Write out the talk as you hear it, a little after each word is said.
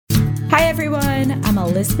Hi everyone, I'm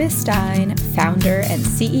Elizabeth Stein, founder and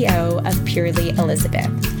CEO of Purely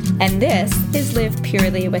Elizabeth, and this is Live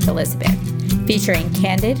Purely with Elizabeth, featuring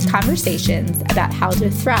candid conversations about how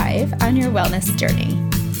to thrive on your wellness journey.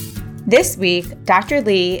 This week, Dr.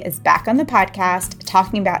 Lee is back on the podcast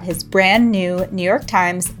talking about his brand new New York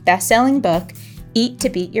Times bestselling book, Eat to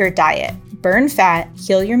Beat Your Diet, Burn Fat,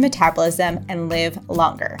 Heal Your Metabolism, and Live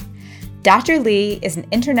Longer. Dr. Lee is an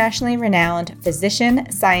internationally renowned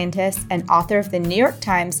physician, scientist, and author of the New York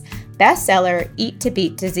Times bestseller, Eat to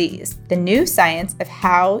Beat Disease, the new science of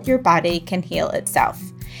how your body can heal itself.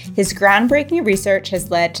 His groundbreaking research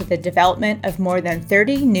has led to the development of more than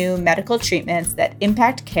 30 new medical treatments that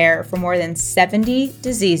impact care for more than 70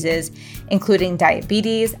 diseases, including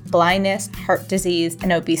diabetes, blindness, heart disease,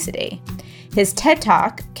 and obesity. His TED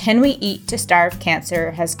Talk, Can We Eat to Starve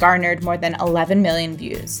Cancer, has garnered more than 11 million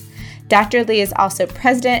views. Dr. Lee is also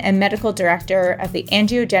president and medical director of the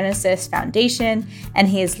Angiogenesis Foundation, and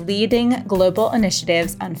he is leading global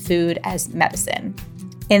initiatives on food as medicine.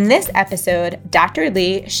 In this episode, Dr.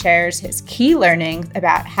 Lee shares his key learnings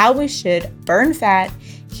about how we should burn fat,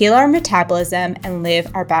 heal our metabolism, and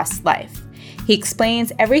live our best life. He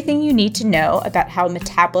explains everything you need to know about how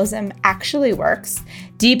metabolism actually works,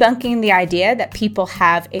 debunking the idea that people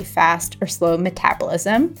have a fast or slow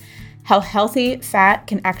metabolism, how healthy fat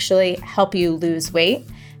can actually help you lose weight,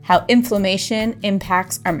 how inflammation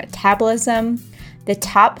impacts our metabolism, the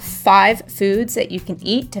top 5 foods that you can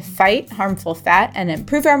eat to fight harmful fat and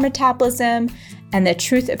improve our metabolism, and the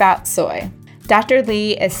truth about soy. Dr.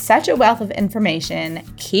 Lee is such a wealth of information.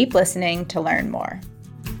 Keep listening to learn more.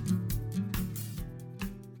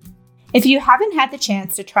 If you haven't had the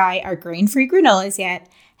chance to try our grain-free granolas yet,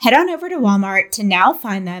 head on over to Walmart to now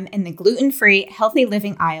find them in the gluten-free healthy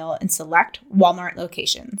living aisle in select Walmart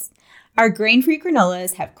locations. Our grain-free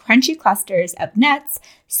granolas have crunchy clusters of nuts,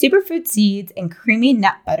 superfood seeds, and creamy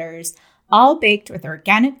nut butters, all baked with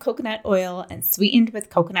organic coconut oil and sweetened with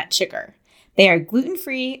coconut sugar. They are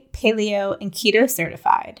gluten-free, paleo, and keto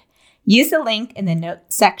certified. Use the link in the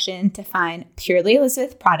notes section to find Purely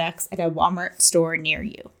Elizabeth products at a Walmart store near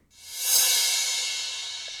you.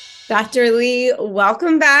 Dr. Lee,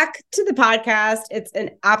 welcome back to the podcast. It's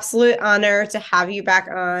an absolute honor to have you back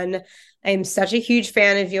on. I'm such a huge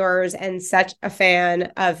fan of yours and such a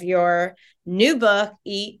fan of your new book,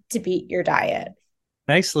 Eat to Beat Your Diet.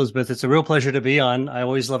 Thanks, Elizabeth. It's a real pleasure to be on. I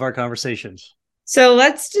always love our conversations. So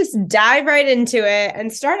let's just dive right into it and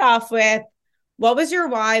start off with, what was your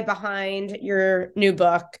why behind your new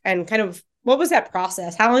book, and kind of what was that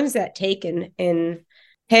process? How long does that take in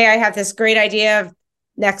hey, I have this great idea of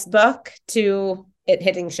next book to it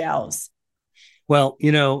hitting shelves? Well,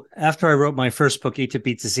 after I wrote my first book, Eat to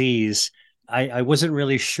Beat Disease, I wasn't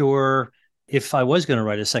really sure if I was going to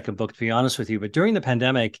write a second book, to be honest with you. But during the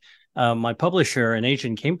pandemic, my publisher and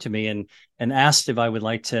agent came to me and asked if I would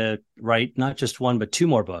like to write not just one, but 2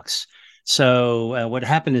 more books. So what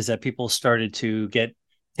happened is that people started to get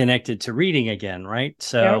connected to reading again, right?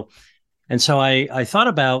 So, yeah. And so I thought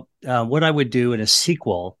about what I would do in a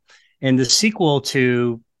sequel. And the sequel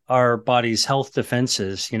to our body's health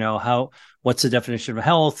defenses, what's the definition of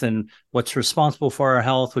health and what's responsible for our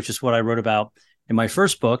health, which is what I wrote about in my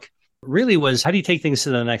first book, really was, how do you take things to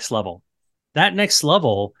the next level? That next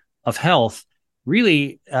level of health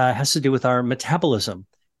really has to do with our metabolism.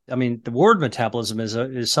 I mean, the word metabolism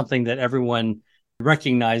is something that everyone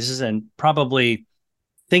recognizes and probably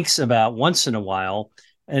thinks about once in a while,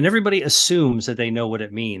 and everybody assumes that they know what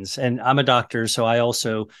it means. And I'm a doctor, so I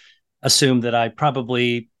also assume that I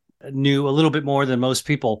probably knew a little bit more than most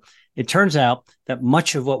people. It turns out that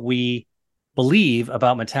much of what we believe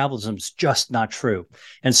about metabolism is just not true.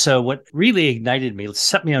 And so what really ignited me,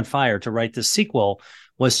 set me on fire to write this sequel,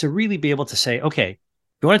 was to really be able to say, okay, if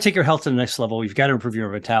you want to take your health to the next level, you've got to improve your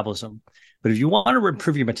metabolism. But if you want to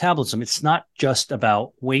improve your metabolism, it's not just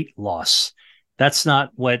about weight loss. That's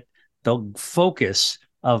not what the focus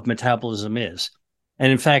of metabolism is.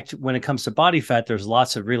 And in fact, when it comes to body fat, there's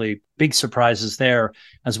lots of really big surprises there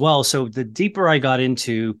as well. So the deeper I got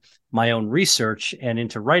into my own research and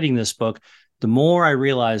into writing this book, the more I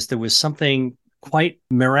realized there was something quite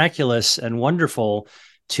miraculous and wonderful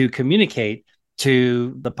to communicate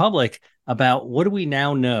to the public about what do we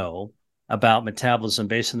now know about metabolism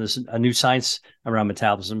based on this a new science around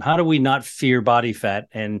metabolism. How do we not fear body fat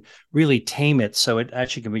and really tame it so it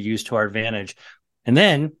actually can be used to our advantage? And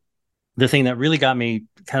then the thing that really got me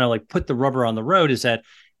kind of like put the rubber on the road is that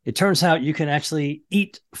it turns out you can actually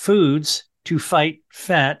eat foods to fight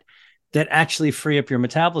fat that actually free up your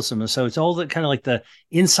metabolism. And so it's all the kind of like the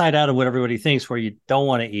inside out of what everybody thinks, where you don't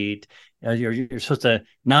want to eat. You're supposed to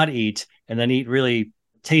not eat and then eat really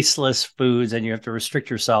tasteless foods and you have to restrict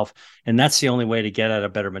yourself. And that's the only way to get at a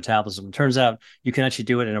better metabolism. It turns out you can actually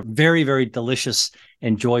do it in a very, very delicious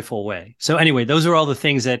and joyful way. So anyway, those are all the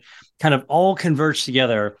things that kind of all converged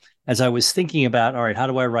together as I was thinking about, all right, how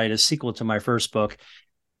do I write a sequel to my first book?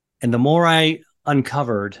 And the more I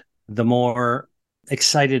uncovered, the more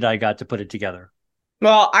excited I got to put it together.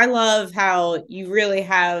 Well, I love how you really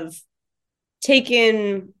have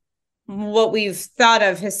taken what we've thought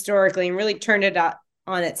of historically and really turned it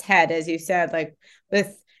on its head, as you said, like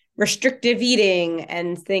with restrictive eating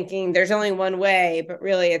and thinking there's only one way, but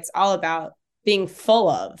really it's all about being full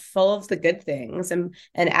of the good things and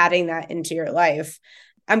adding that into your life.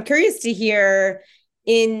 I'm curious to hear,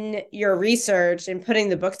 in your research and putting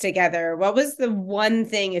the book together, what was the one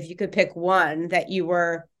thing, if you could pick one, that you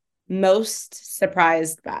were most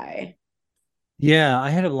surprised by? Yeah, I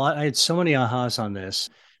had so many ahas on this.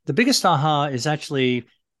 The biggest aha is actually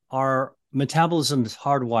our metabolism is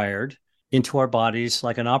hardwired into our bodies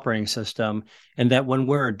like an operating system. And that when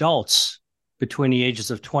we're adults between the ages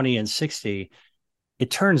of 20 and 60, it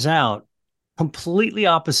turns out completely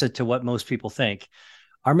opposite to what most people think.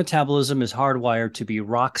 Our metabolism is hardwired to be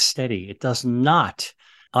rock steady. It does not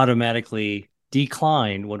automatically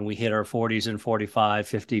decline when we hit our 40s and 45,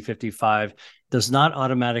 50, 55, does not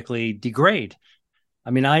automatically degrade.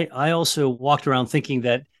 I mean, I also walked around thinking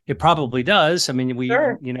that it probably does. I mean,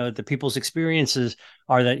 Sure. the people's experiences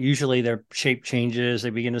are that usually their shape changes.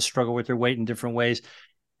 They begin to struggle with their weight in different ways.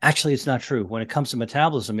 Actually, it's not true. When it comes to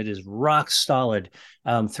metabolism, it is rock solid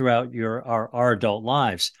throughout our adult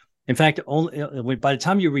lives. In fact, only by the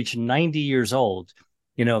time you reach 90 years old,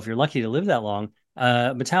 if you're lucky to live that long,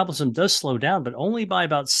 metabolism does slow down, but only by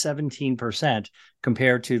about 17%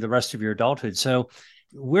 compared to the rest of your adulthood. So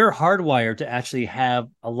we're hardwired to actually have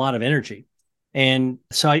a lot of energy. And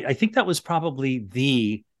so I think that was probably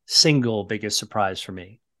the single biggest surprise for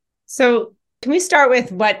me. So can we start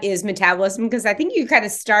with what is metabolism? Because I think you kind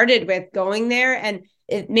of started with going there, and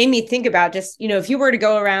it made me think about just, if you were to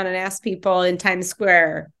go around and ask people in Times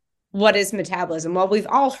Square, what is metabolism? Well, we've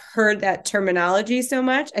all heard that terminology so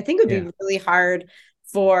much. I think it would be really hard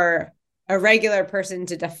for a regular person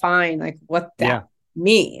to define like what that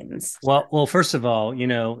means. Well, first of all,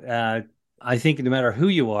 I think no matter who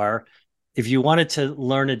you are, if you wanted to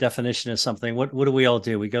learn a definition of something, what do we all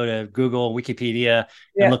do? We go to Google, Wikipedia,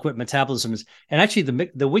 and look what metabolism is. And actually,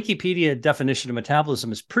 the Wikipedia definition of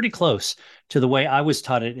metabolism is pretty close to the way I was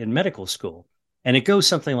taught it in medical school. And it goes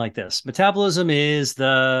something like this. Metabolism is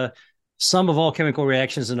the sum of all chemical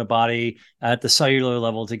reactions in a body at the cellular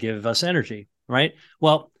level to give us energy, right?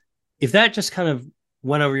 Well, if that just kind of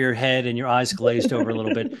went over your head and your eyes glazed over a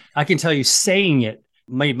little bit, I can tell you saying it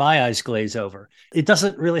made my eyes glaze over. It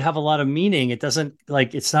doesn't really have a lot of meaning. It doesn't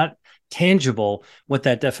it's not tangible what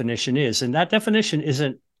that definition is. And that definition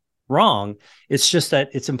isn't wrong. It's just that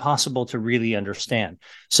it's impossible to really understand.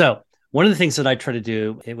 So one of the things that I try to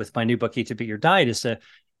do with my new book, Eat to Beat Your Diet, is to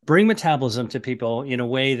bring metabolism to people in a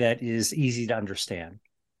way that is easy to understand.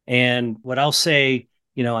 And what I'll say,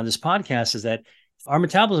 on this podcast is that our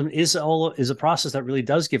metabolism is a process that really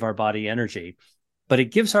does give our body energy, but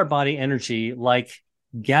it gives our body energy like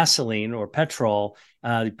gasoline or petrol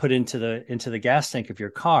put into the gas tank of your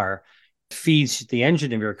car, feeds the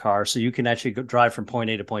engine of your car so you can actually drive from point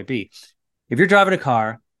A to point B. If you're driving a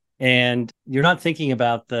car and you're not thinking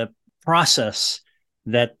about the process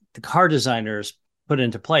that the car designers put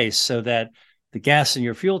into place so that the gas in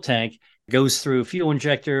your fuel tank goes through a fuel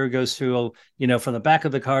injector, goes through, from the back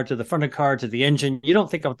of the car to the front of the car to the engine. You don't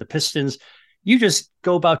think about the pistons. You just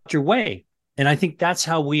go about your way. And I think that's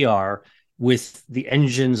how we are with the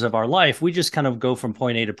engines of our life. We just kind of go from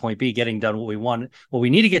point A to point B, getting done what we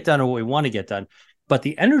need to get done or what we want to get done. But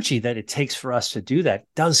the energy that it takes for us to do that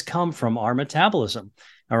does come from our metabolism.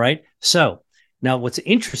 All right. So now what's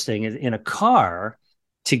interesting is in a car,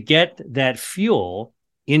 to get that fuel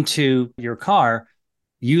into your car,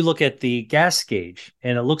 you look at the gas gauge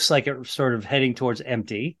and it looks like it's sort of heading towards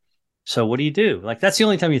empty. So what do? That's the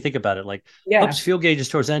only time you think about it. Oops, fuel gauge is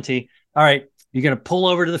towards empty. All right, you're going to pull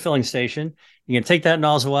over to the filling station. You're going to take that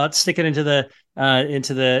nozzle out, stick it into the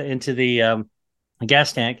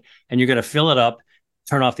gas tank, and you're going to fill it up.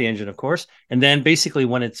 Turn off the engine, of course, and then basically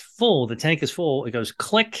when it's full, the tank is full. It goes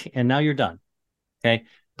click, and now you're done. Okay,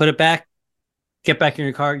 put it back. Get back in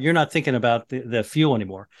your car. You're not thinking about the fuel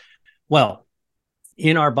anymore. Well,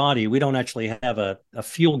 in our body, we don't actually have a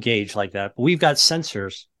fuel gauge like that, but we've got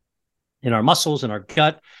sensors in our muscles, in our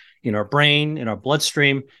gut, in our brain, in our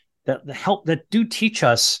bloodstream that do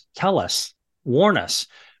tell us, warn us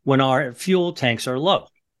when our fuel tanks are low.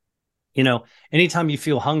 Anytime you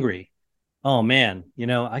feel hungry, oh man,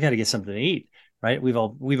 I got to get something to eat. right? We've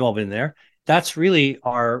all been there. That's really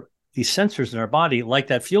these sensors in our body, like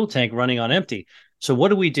that fuel tank running on empty. So what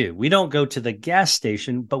do? We don't go to the gas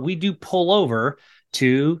station, but we do pull over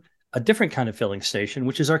to a different kind of filling station,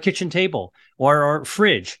 which is our kitchen table or our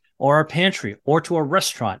fridge or our pantry or to a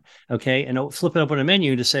restaurant. Okay. And flip it up on a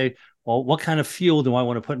menu to say, well, what kind of fuel do I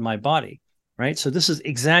want to put in my body? Right. So this is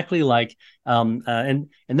exactly like, and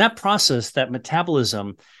that process, that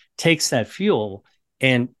metabolism takes that fuel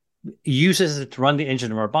and uses it to run the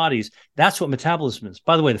engine of our bodies. That's what metabolism is.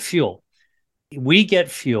 By the way, the fuel, we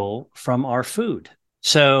get fuel from our food.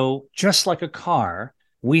 So just like a car,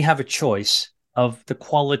 we have a choice of the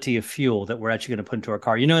quality of fuel that we're actually going to put into our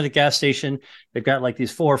car. At the gas station, they've got like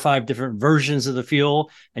these 4 or 5 different versions of the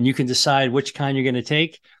fuel, and you can decide which kind you're going to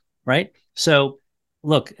take, right? So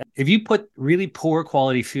look, if you put really poor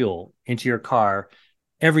quality fuel into your car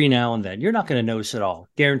every now and then, you're not going to notice it all.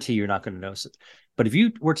 Guarantee you're not going to notice it. But if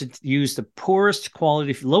you were to use the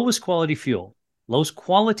lowest quality fuel,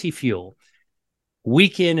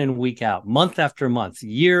 week in and week out, month after month,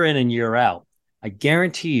 year in and year out, I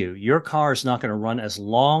guarantee you, your car is not going to run as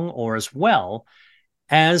long or as well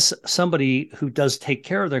as somebody who does take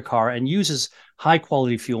care of their car and uses high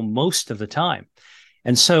quality fuel most of the time.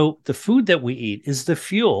 And so the food that we eat is the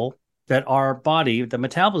fuel that our body, the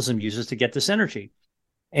metabolism, uses to get this energy.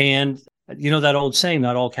 And that old saying,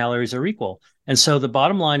 not all calories are equal. And so the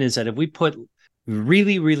bottom line is that if we put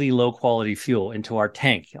really, really low quality fuel into our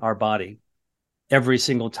tank, our body, every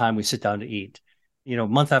single time we sit down to eat,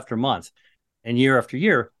 month after month and year after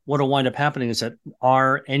year, what will wind up happening is that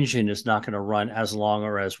our engine is not going to run as long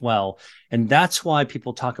or as well. And that's why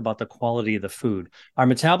people talk about the quality of the food. Our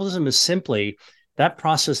metabolism is simply that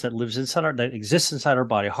process that exists inside our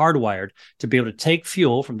body, hardwired to be able to take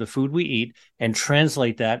fuel from the food we eat and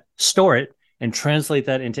store it and translate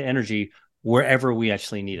that into energy wherever we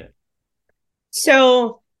actually need it.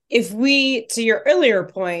 So if to your earlier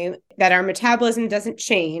point, that our metabolism doesn't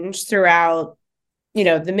change throughout,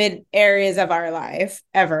 the mid areas of our life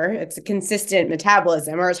ever, it's a consistent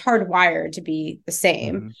metabolism, or it's hardwired to be the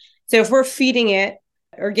same. Mm-hmm. So if we're feeding it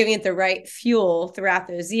or giving it the right fuel throughout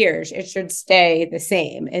those years, it should stay the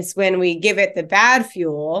same. It's when we give it the bad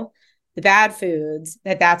fuel, the bad foods,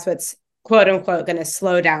 that's what's quote unquote going to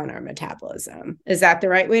slow down our metabolism. Is that the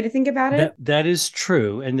right way to think about it? That is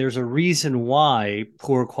true. And there's a reason why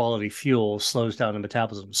poor quality fuel slows down the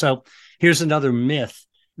metabolism. So here's another myth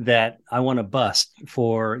that I want to bust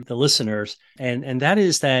for the listeners. And that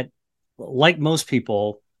is that, like most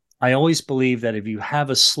people, I always believe that if you have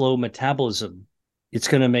a slow metabolism, it's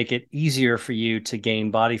going to make it easier for you to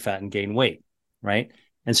gain body fat and gain weight, right?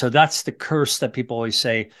 And so that's the curse that people always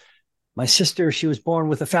say. My sister, she was born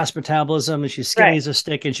with a fast metabolism and she's skinny as a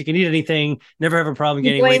stick and she can eat anything, never have a problem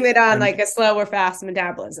gaining weight. Blame it on like a slow or fast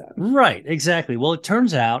metabolism. Right, exactly. Well, it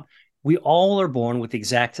turns out we all are born with the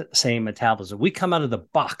exact same metabolism. We come out of the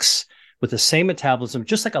box with the same metabolism,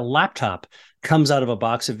 just like a laptop comes out of a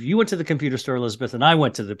box. If you went to the computer store, Elizabeth, and I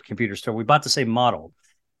went to the computer store, we bought the same model,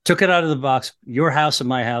 took it out of the box, your house and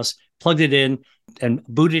my house, plugged it in and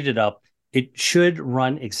booted it up. It should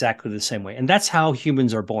run exactly the same way. And that's how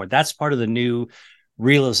humans are born. That's part of the new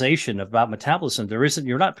realization about metabolism.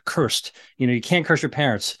 You're not cursed. You can't curse your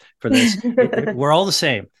parents for this. We're all the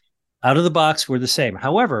same. Out of the box, we're the same.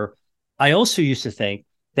 However, I also used to think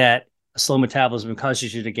that a slow metabolism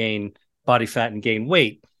causes you to gain body fat and gain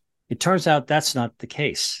weight. It turns out that's not the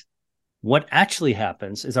case. What actually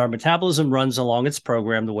happens is our metabolism runs along its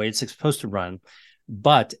program the way it's supposed to run,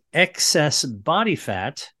 but excess body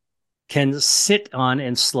fat can sit on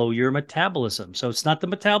and slow your metabolism. So it's not the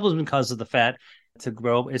metabolism that causes the fat to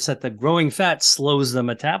grow. It's that the growing fat slows the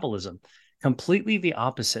metabolism. Completely the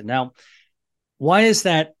opposite. Now, why is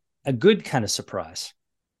that a good kind of surprise?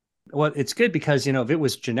 Well, it's good because, if it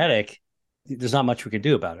was genetic, there's not much we can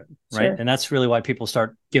do about it, right? Sure. And that's really why people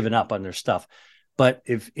start giving up on their stuff. But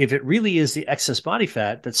if it really is the excess body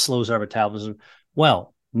fat that slows our metabolism,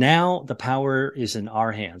 well, now the power is in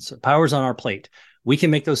our hands. The power's on our plate. We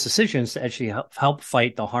can make those decisions to actually help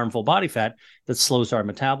fight the harmful body fat that slows our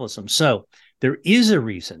metabolism. So there is a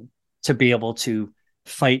reason to be able to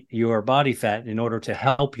fight your body fat in order to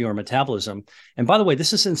help your metabolism. And by the way,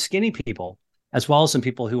 this is in skinny people, as well as in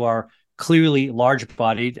people who are clearly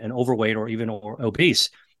large-bodied and overweight or even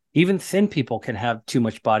obese. Even thin people can have too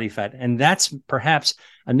much body fat. And that's perhaps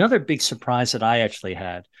another big surprise that I actually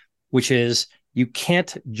had, which is you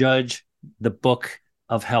can't judge the book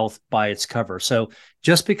of health by its cover. So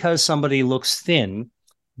just because somebody looks thin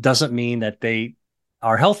doesn't mean that they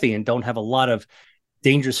are healthy and don't have a lot of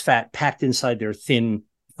dangerous fat packed inside their thin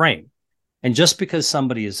frame. And just because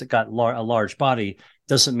somebody has got a large body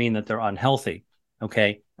doesn't mean that they're unhealthy.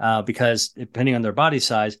 Okay. Because depending on their body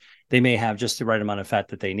size, they may have just the right amount of fat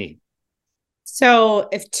that they need. So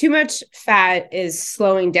if too much fat is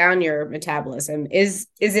slowing down your metabolism, is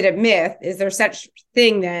it a myth? Is there such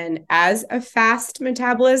thing then as a fast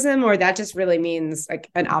metabolism, or that just really means like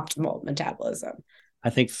an optimal metabolism?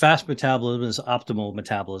 I think fast metabolism is optimal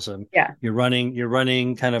metabolism. Yeah. You're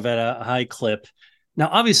running kind of at a high clip. Now,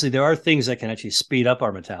 obviously, there are things that can actually speed up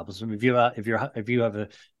our metabolism. If you have a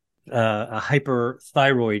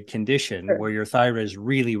hyperthyroid condition Sure. where your thyroid is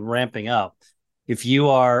really ramping up, if you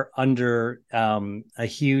are under a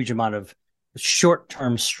huge amount of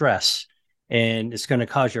short-term stress, and it's going to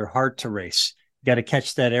cause your heart to race, you got to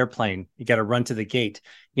catch that airplane, you got to run to the gate,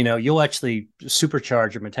 you'll actually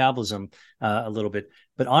supercharge your metabolism a little bit.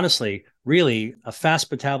 But honestly, really, a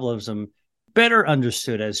fast metabolism, better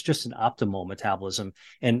understood as just an optimal metabolism,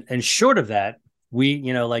 and short of that,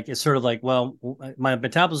 like it's sort of like, well, my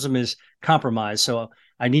metabolism is compromised, so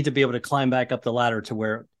I need to be able to climb back up the ladder to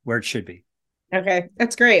where it should be. Okay,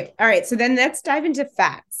 that's great. All right, so then let's dive into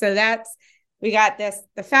fat. So we got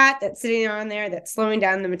the fat that's sitting on there that's slowing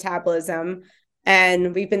down the metabolism.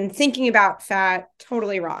 And we've been thinking about fat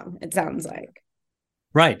totally wrong, it sounds like.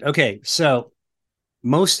 Right. Okay. So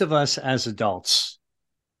most of us as adults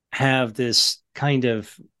have this kind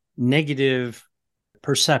of negative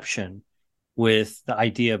perception with the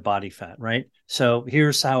idea of body fat, right? So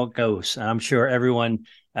here's how it goes. And I'm sure everyone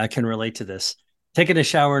can relate to this. Taking a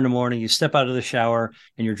shower in the morning, you step out of the shower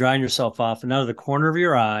and you're drying yourself off, and out of the corner of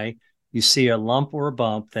your eye, you see a lump or a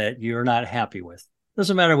bump that you're not happy with.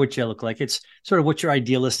 Doesn't matter what you look like. It's sort of what your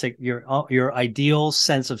ideal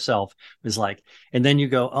sense of self is like. And then you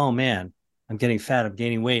go, oh man, I'm getting fat. I'm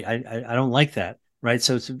gaining weight. I don't like that. Right.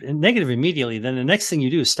 So it's negative immediately. Then the next thing you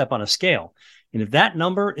do is step on a scale. And if that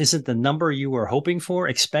number isn't the number you were hoping for,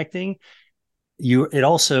 expecting, it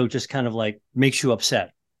also just kind of like makes you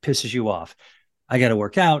upset, pisses you off. I got to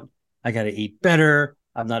work out. I got to eat better.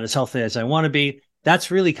 I'm not as healthy as I want to be.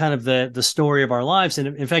 That's really kind of the story of our lives. And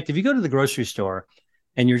in fact, if you go to the grocery store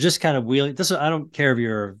and you're just kind of wheeling, I don't care if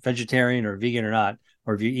you're a vegetarian or vegan or not,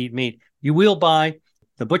 or if you eat meat, you wheel by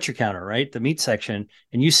the butcher counter, right? The meat section,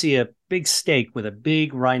 and you see a big steak with a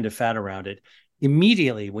big rind of fat around it.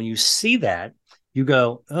 Immediately, when you see that, you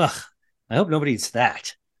go, ugh, I hope nobody eats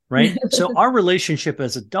that, right? So our relationship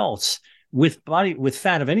as adults with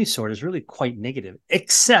fat of any sort is really quite negative,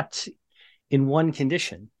 except in one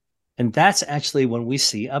condition. And that's actually when we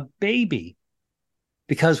see a baby.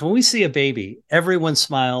 Because when we see a baby, everyone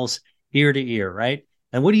smiles ear to ear, right?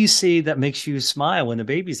 And what do you see that makes you smile when the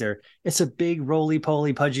baby's there? It's a big,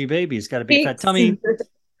 roly-poly, pudgy baby. It's got a big fat tummy,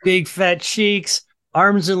 big fat cheeks,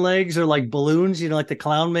 arms and legs are like balloons, like the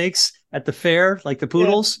clown makes at the fair, like the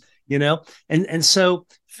poodles, And so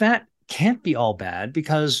fat can't be all bad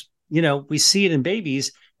because, we see it in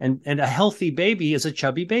babies, and a healthy baby is a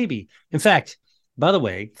chubby baby. In fact, by the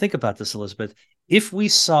way, think about this, Elizabeth. If we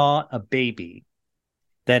saw a baby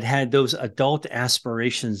that had those adult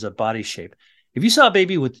aspirations of body shape, if you saw a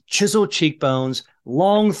baby with chiseled cheekbones,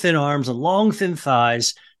 long, thin arms, and long, thin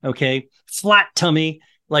thighs, okay, flat tummy,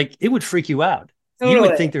 like it would freak you out. Totally. You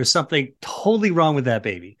would think there's something totally wrong with that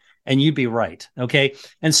baby, and you'd be right, okay?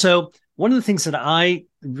 And so one of the things that I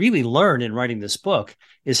really learned in writing this book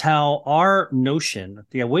is how our notion,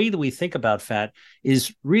 the way that we think about fat,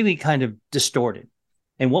 is really kind of distorted.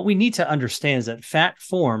 And what we need to understand is that fat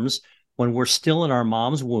forms when we're still in our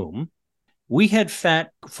mom's womb. We had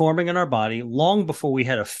fat forming in our body long before we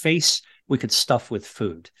had a face we could stuff with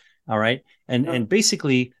food. All right. And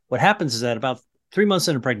basically what happens is that about 3 months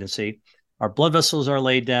into pregnancy, our blood vessels are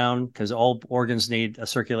laid down because all organs need a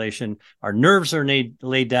circulation. Our nerves are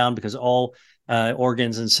laid down because all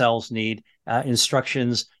organs and cells need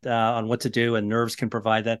instructions on what to do, and nerves can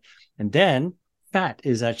provide that. And then fat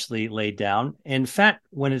is actually laid down. And fat,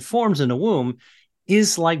 when it forms in the womb,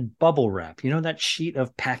 is like bubble wrap. You know that sheet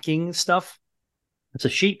of packing stuff? It's a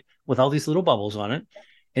sheet with all these little bubbles on it.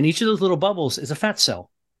 And each of those little bubbles is a fat cell.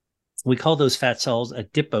 We call those fat cells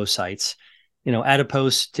adipocytes.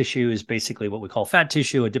 Adipose tissue is basically what we call fat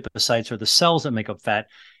tissue. Adipocytes are the cells that make up fat.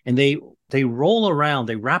 And they roll around,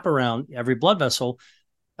 they wrap around every blood vessel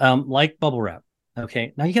like bubble wrap.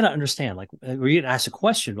 Okay. Now you got to understand, or you ask a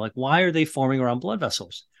question, like, why are they forming around blood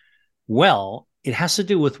vessels? Well, it has to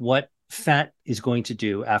do with what fat is going to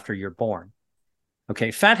do after you're born.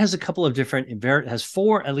 Okay, fat has a couple of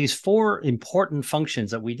at least four important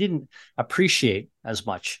functions that we didn't appreciate as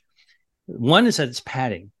much. One is that it's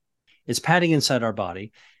padding. It's padding inside our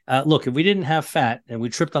body. Look, if we didn't have fat and we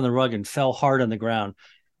tripped on the rug and fell hard on the ground,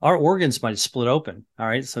 our organs might split open. All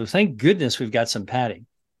right, so thank goodness we've got some padding.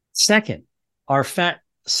 Second, our fat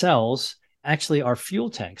cells actually are fuel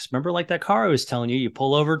tanks. Remember, like that car I was telling you, you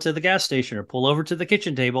pull over to the gas station or pull over to the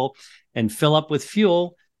kitchen table and fill up with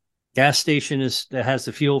fuel. Gas station has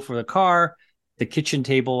the fuel for the car. The kitchen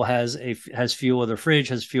table has fuel, or the fridge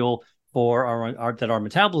has fuel for our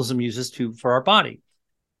metabolism uses for our body.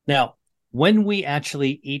 Now, when we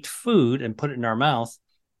actually eat food and put it in our mouth,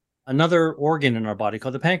 another organ in our body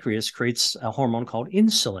called the pancreas creates a hormone called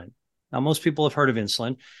insulin. Now, most people have heard of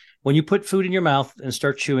insulin. When you put food in your mouth and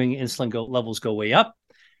start chewing, insulin levels go way up.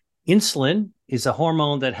 Insulin is a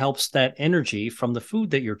hormone that helps that energy from the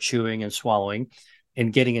food that you're chewing and swallowing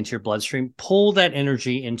and getting into your bloodstream, pull that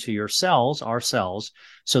energy into your cells, our cells,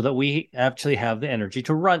 so that we actually have the energy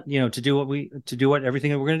to run, to do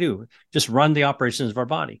everything that we're going to do, just run the operations of our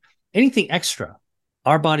body. Anything extra,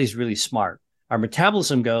 our body's really smart. Our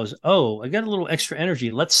metabolism goes, oh, I got a little extra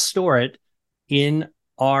energy. Let's store it in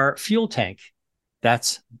our fuel tank.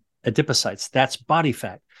 That's adipocytes. That's body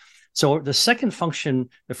fat. So the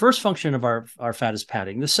first function of our fat is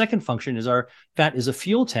padding. The second function is our fat is a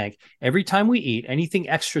fuel tank. Every time we eat, anything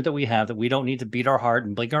extra that we have that we don't need to beat our heart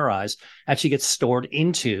and blink our eyes actually gets stored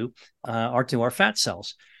into our fat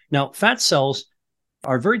cells. Now, fat cells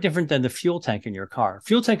are very different than the fuel tank in your car.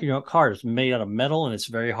 Fuel tank in your car is made out of metal and it's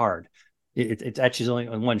very hard. It actually is only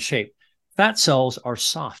in one shape. Fat cells are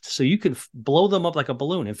soft, so you can blow them up like a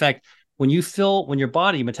balloon. In fact, when your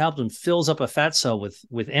body metabolism fills up a fat cell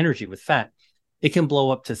with energy, with fat, it can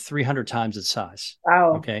blow up to 300 times its size.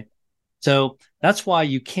 Wow. Okay. So that's why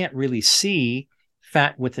you can't really see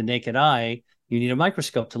fat with the naked eye. You need a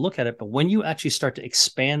microscope to look at it. But when you actually start to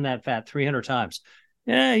expand that fat 300 times,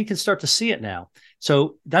 you can start to see it now.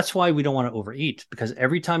 So that's why we don't want to overeat, because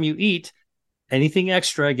every time you eat, anything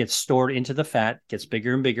extra gets stored into the fat, gets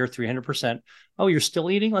bigger and bigger, 300%. Oh, you're still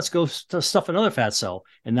eating? Let's go stuff another fat cell.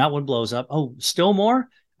 And that one blows up. Oh, still more?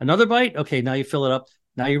 Another bite? Okay, now you fill it up.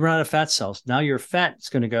 Now you run out of fat cells. Now your fat is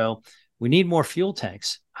going to go, we need more fuel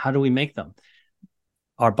tanks. How do we make them?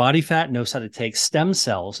 Our body fat knows how to take stem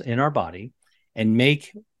cells in our body and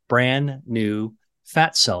make brand new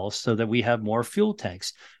fat cells so that we have more fuel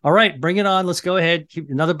tanks. All right, bring it on. Let's go ahead. Keep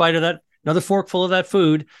another bite of that. Another forkful of that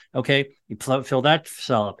food. Okay, you fill that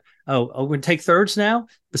cell up. Oh, we're going to take thirds now,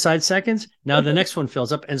 besides seconds. Now the next one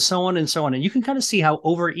fills up, and so on and so on. And you can kind of see how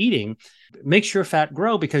overeating makes your fat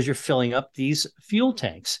grow because you're filling up these fuel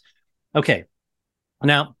tanks. Okay,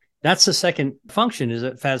 now that's the second function, is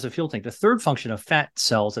that fat is a fuel tank. The third function of fat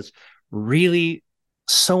cells that's really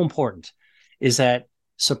so important is that,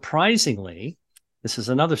 surprisingly, this is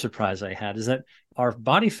another surprise I had, is that our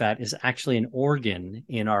body fat is actually an organ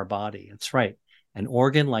in our body. That's right. An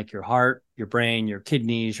organ like your heart, your brain, your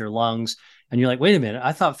kidneys, your lungs. And you're like, wait a minute,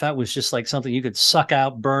 I thought fat was just like something you could suck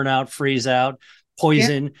out, burn out, freeze out,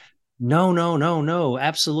 poison. Yeah. No,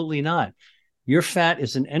 absolutely not. Your fat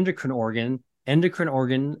is an endocrine organ. Endocrine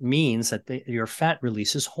organ means that your fat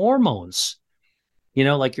releases hormones.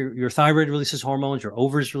 Like your thyroid releases hormones, your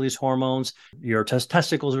ovaries release hormones, your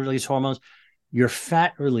testicles release hormones. Your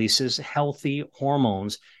fat releases healthy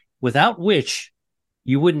hormones, without which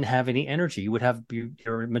you wouldn't have any energy. You would have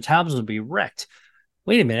your metabolism would be wrecked.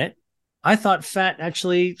 Wait a minute. I thought fat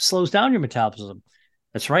actually slows down your metabolism.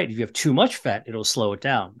 That's right. If you have too much fat, it'll slow it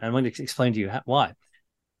down. I'm going to explain to you why.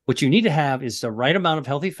 What you need to have is the right amount of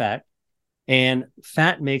healthy fat, and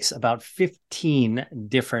fat makes about 15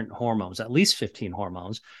 different hormones, at least 15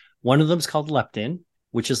 hormones. One of them is called leptin,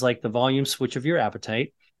 which is like the volume switch of your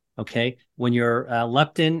appetite. Okay. When your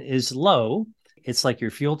leptin is low, it's like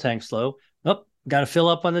your fuel tank's low. Oh, got to fill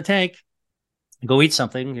up on the tank. Go eat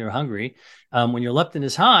something. You're hungry. When your leptin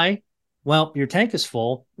is high, well, your tank is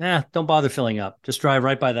full. Don't bother filling up. Just drive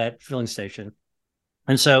right by that filling station.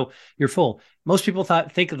 And so you're full. Most people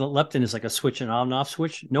think of the leptin as like a switch, an on and off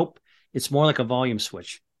switch. Nope. It's more like a volume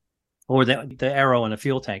switch, or the arrow in a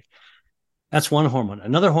fuel tank. That's one hormone.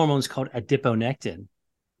 Another hormone is called adiponectin.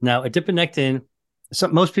 Now, adiponectin,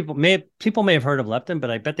 most people may have heard of leptin,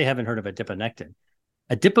 but I bet they haven't heard of adiponectin.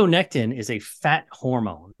 Adiponectin is a fat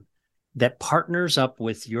hormone that partners up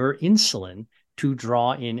with your insulin to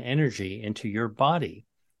draw in energy into your body.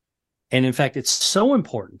 And in fact, it's so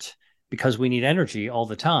important because we need energy all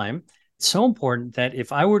the time. It's so important that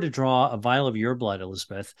if I were to draw a vial of your blood,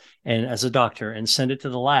 Elizabeth, and as a doctor, and send it to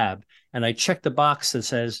the lab, and I check the box that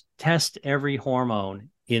says test every hormone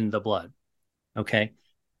in the blood, okay,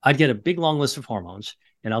 I'd get a big long list of hormones,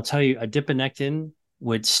 and I'll tell you, adiponectin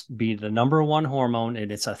would be the number one hormone,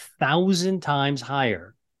 and it's 1,000 times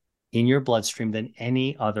higher in your bloodstream than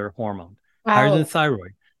any other hormone. Wow. Higher than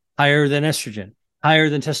thyroid, higher than estrogen, higher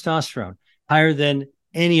than testosterone, higher than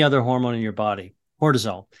any other hormone in your body,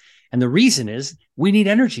 cortisol. And the reason is we need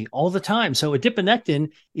energy all the time. So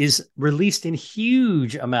adiponectin is released in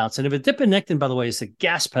huge amounts. And if adiponectin, by the way, is the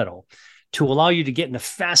gas pedal to allow you to get in a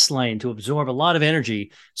fast lane, to absorb a lot of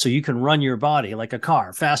energy so you can run your body like a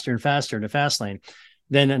car faster and faster in a fast lane,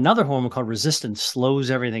 then another hormone called resistance slows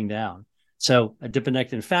everything down. So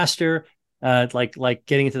adiponectin faster, like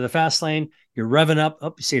getting into the fast lane, you're revving up,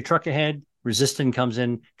 you see a truck ahead, resistin comes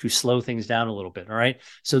in to slow things down a little bit. All right.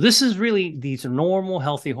 So this is really these normal,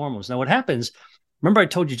 healthy hormones. Now, what happens, remember I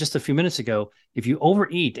told you just a few minutes ago, if you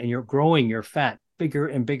overeat and you're growing your fat bigger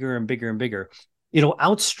and bigger and bigger and bigger, it'll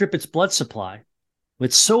outstrip its blood supply.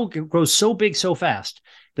 It grows so big so fast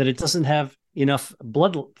that it doesn't have enough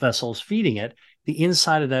blood vessels feeding it. The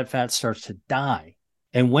inside of that fat starts to die.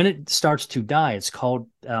 And when it starts to die, it's called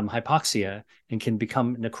hypoxia and can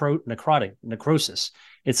become necrosis.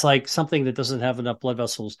 It's like something that doesn't have enough blood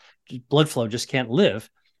vessels, blood flow just can't live.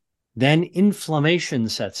 Then inflammation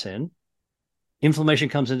sets in. Inflammation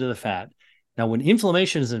comes into the fat. Now, when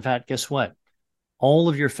inflammation is in fat, guess what? All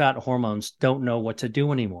of your fat hormones don't know what to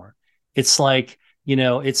do anymore. It's like,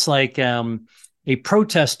 a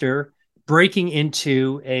protester breaking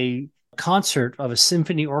into a concert of a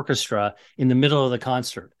symphony orchestra in the middle of the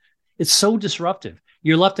concert. It's so disruptive.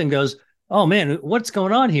 You're left and goes, oh man, what's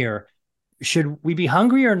going on here? Should we be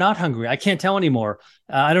hungry or not hungry? I can't tell anymore.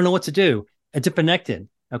 I don't know what to do. Adiponectin,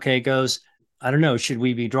 goes, I don't know. Should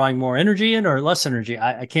we be drawing more energy in or less energy?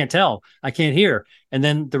 I can't tell. I can't hear. And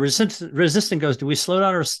then the resistant goes, do we slow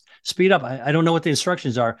down or speed up? I don't know what the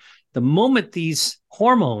instructions are. The moment these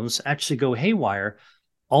hormones actually go haywire,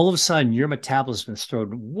 all of a sudden your metabolism is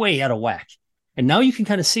thrown way out of whack. And now you can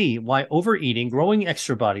kind of see why overeating, growing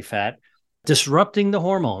extra body fat, disrupting the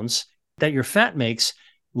hormones that your fat makes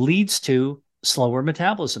leads to slower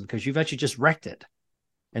metabolism because you've actually just wrecked it.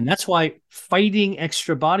 And that's why fighting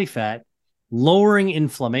extra body fat, lowering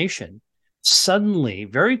inflammation, suddenly,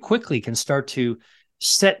 very quickly can start to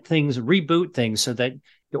set things, reboot things so that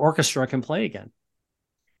the orchestra can play again.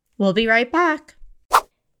 We'll be right back.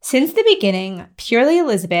 Since the beginning, Purely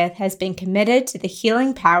Elizabeth has been committed to the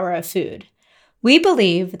healing power of food. We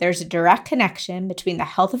believe there's a direct connection between the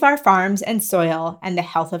health of our farms and soil and the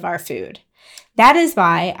health of our food. That is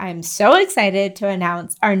why I'm so excited to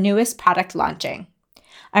announce our newest product launching.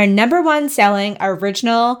 Our #1 selling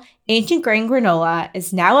original ancient grain granola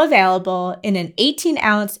is now available in an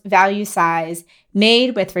 18-ounce value size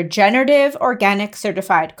made with regenerative organic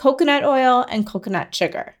certified coconut oil and coconut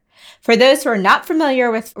sugar. For those who are not familiar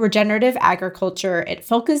with regenerative agriculture, it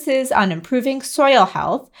focuses on improving soil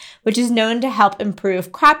health, which is known to help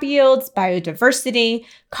improve crop yields, biodiversity,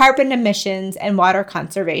 carbon emissions, and water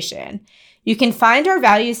conservation. You can find our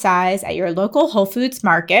value size at your local Whole Foods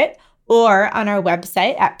market or on our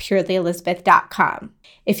website at purelyelizabeth.com.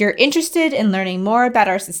 If you're interested in learning more about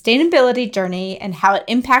our sustainability journey and how it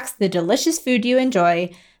impacts the delicious food you enjoy,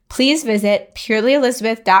 please visit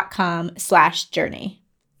purelyelizabeth.com/journey.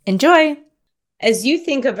 Enjoy. As you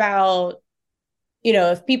think about,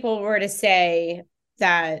 if people were to say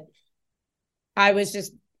that I was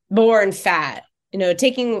just born fat,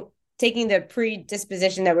 taking the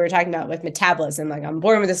predisposition that we were talking about with metabolism, like I'm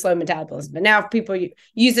born with a slow metabolism, but now if people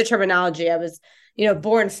use the terminology, I was,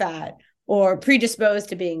 born fat or predisposed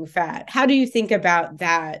to being fat. How do you think about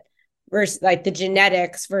that versus like the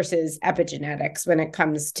genetics versus epigenetics when it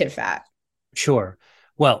comes to fat? Sure.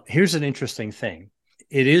 Well, here's an interesting thing.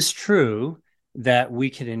 It is true that we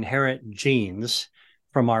can inherit genes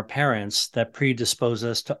from our parents that predispose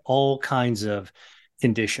us to all kinds of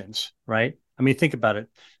conditions, right? I mean, think about it.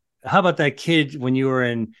 How about that kid when you were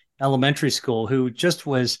in elementary school who just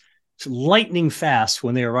was lightning fast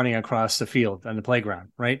when they were running across the field on the playground,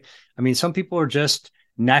 right? I mean, some people are just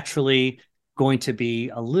naturally going to be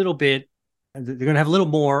they're going to have a little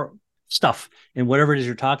more stuff in whatever it is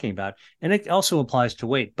you're talking about. And it also applies to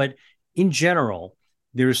weight. But in general,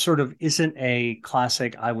 there sort of isn't a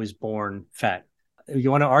classic, I was born fat.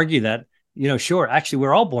 You want to argue that, sure, actually,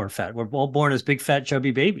 we're all born fat. We're all born as big, fat,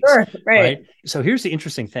 chubby babies. Sure, right? So here's the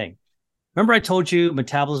interesting thing. Remember I told you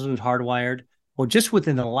metabolism is hardwired? Well, just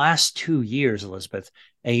within the last 2 years, Elizabeth,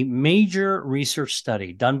 a major research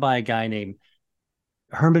study done by a guy named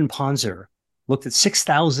Herman Ponzer looked at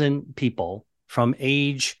 6,000 people from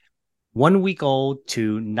age 1 week old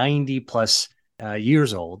to 90 plus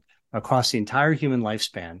years old across the entire human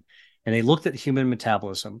lifespan. And they looked at human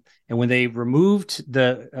metabolism. And when they removed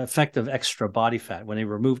the effect of extra body fat, when they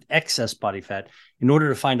removed excess body fat, in order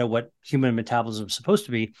to find out what human metabolism is supposed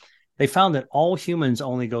to be, they found that all humans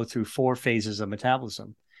only go through 4 phases of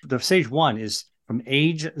metabolism. The stage 1 is from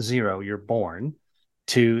age 0, you're born,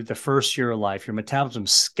 to the first year of life. Your metabolism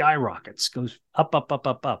skyrockets, goes up, up, up,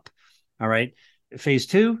 up, up. All right. Phase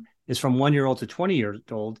two is from 1 year old to 20 years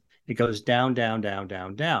old. It goes down, down, down,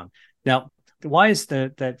 down, down. Now, why is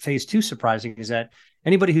that phase two surprising is that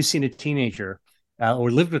anybody who's seen a teenager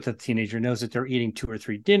or lived with a teenager knows that they're eating 2 or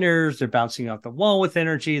 3 dinners. They're bouncing off the wall with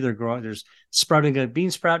energy. They're growing. There's sprouting a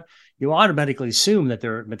bean sprout. You automatically assume that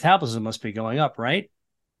their metabolism must be going up, right?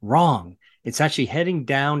 Wrong. It's actually heading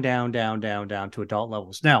down, down, down, down, down to adult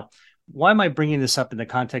levels. Now, why am I bringing this up in the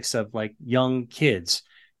context of like young kids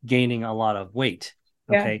gaining a lot of weight?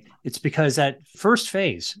 Okay. Yeah. It's because that first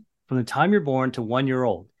phase, from the time you're born to 1 year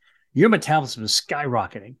old, your metabolism is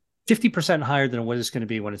skyrocketing, 50% higher than what it's going to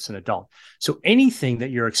be when it's an adult. So anything that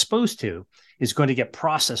you're exposed to is going to get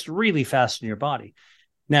processed really fast in your body.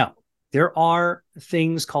 Now, there are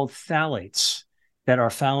things called phthalates that are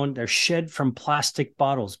found, they're shed from plastic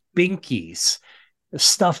bottles, binkies,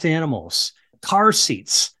 stuffed animals, car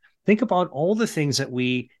seats. Think about all the things that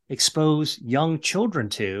we expose young children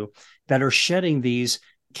to that are shedding these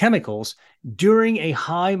chemicals during a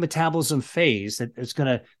high metabolism phase that is going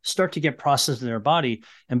to start to get processed in their body.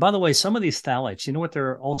 And by the way, some of these phthalates, you know what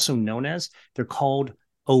they're also known as? They're called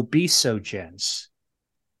obesogens.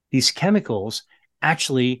 These chemicals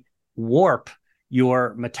actually warp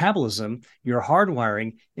your metabolism, your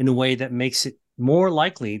hardwiring in a way that makes it more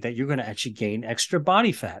likely that you're going to actually gain extra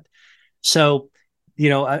body fat. So,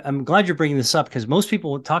 I'm glad you're bringing this up because most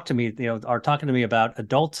people talk to me, are talking to me about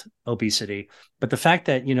adult obesity. But the fact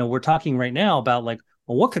that, we're talking right now about like,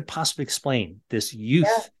 well, what could possibly explain this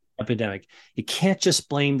youth epidemic? You can't just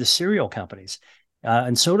blame the cereal companies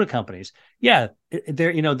and soda companies. Yeah,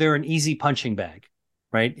 they're an easy punching bag,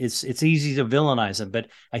 right? It's easy to villainize them, but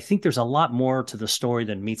I think there's a lot more to the story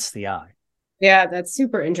than meets the eye. Yeah, that's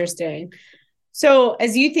super interesting. So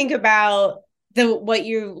as you think about what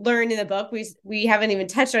you learned in the book, we haven't even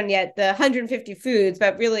touched on yet the 150 foods,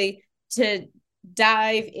 but really to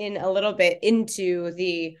dive in a little bit into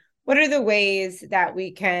what are the ways that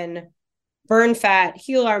we can burn fat,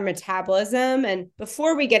 heal our metabolism. And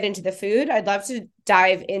before we get into the food, I'd love to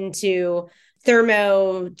dive into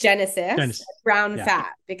thermogenesis, brown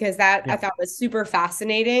fat, because that I thought was super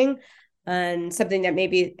fascinating and something that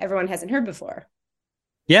maybe everyone hasn't heard before.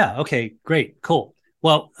 Yeah. Okay, great. Cool.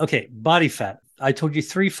 Well, okay, body fat. I told you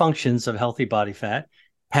 3 functions of healthy body fat: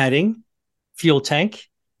 padding, fuel tank,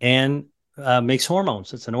 and makes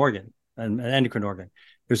hormones. It's an organ, an endocrine organ.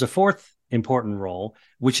 There's a 4th important role,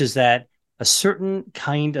 which is that a certain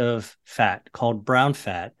kind of fat called brown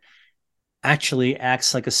fat actually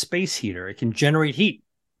acts like a space heater. It can generate heat.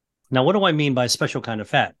 Now, what do I mean by a special kind of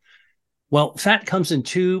fat? Well, fat comes in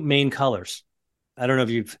 2 main colors. I don't know if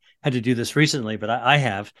you've had to do this recently, but I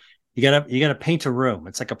have. You gotta paint a room.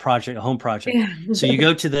 It's like a home project. Yeah. So you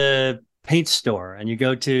go to the paint store and you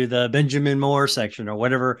go to the Benjamin Moore section or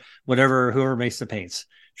whoever makes the paints,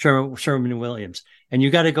 Sherwin Williams, and you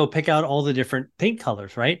got to go pick out all the different paint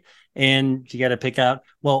colors, right? And you got to pick out,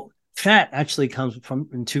 well, fat actually comes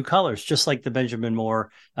in 2 colors, just like the Benjamin Moore,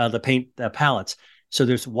 the paint palettes. So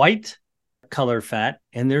there's white colored fat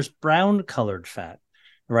and there's brown colored fat,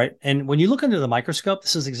 right? And when you look under the microscope,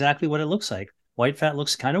 this is exactly what it looks like. White fat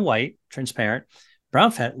looks kind of white, transparent.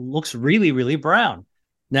 Brown fat looks really, really brown.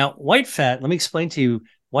 Now, white fat, let me explain to you,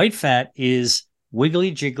 white fat is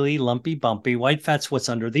wiggly, jiggly, lumpy, bumpy. White fat's what's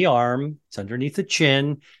under the arm. It's underneath the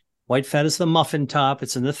chin. White fat is the muffin top.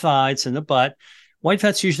 It's in the thigh. It's in the butt. White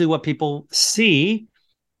fat's usually what people see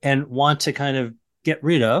and want to kind of get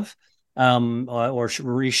rid of or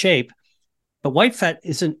reshape. But white fat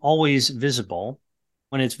isn't always visible.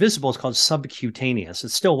 When it's visible, it's called subcutaneous.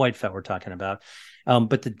 It's still white fat we're talking about.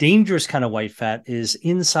 But the dangerous kind of white fat is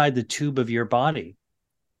inside the tube of your body.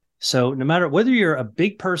 So no matter whether you're a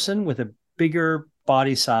big person with a bigger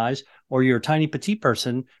body size or you're a tiny petite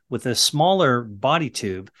person with a smaller body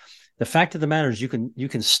tube, the fact of the matter is you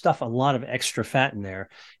can stuff a lot of extra fat in there.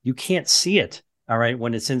 You can't see it, all right,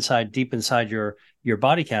 when it's deep inside your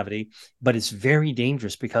body cavity, but it's very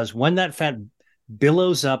dangerous because when that fat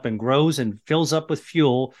billows up and grows and fills up with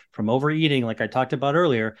fuel from overeating, like I talked about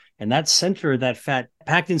earlier, and that center of that fat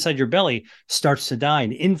packed inside your belly starts to die,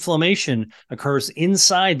 and inflammation occurs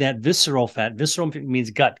inside that visceral fat. Visceral means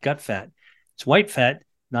gut fat. It's white fat,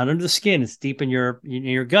 not under the skin. It's deep in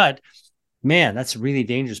your gut. Man, that's really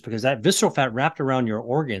dangerous because that visceral fat wrapped around your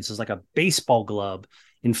organs is like a baseball glove,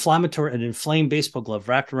 an inflamed baseball glove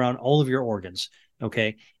wrapped around all of your organs.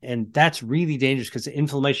 Okay. And that's really dangerous because the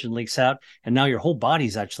inflammation leaks out and now your whole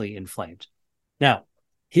body's actually inflamed. Now,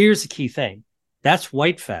 here's the key thing. That's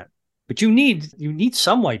white fat, but you need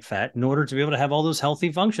some white fat in order to be able to have all those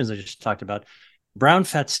healthy functions I just talked about. Brown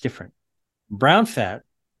fat's different. Brown fat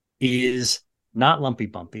is not lumpy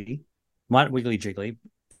bumpy, not wiggly jiggly.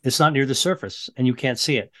 It's not near the surface and you can't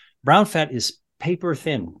see it. Brown fat is paper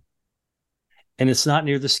thin and it's not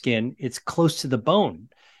near the skin. It's close to the bone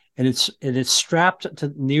and it's strapped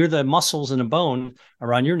to near the muscles and the bone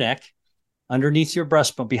around your neck, underneath your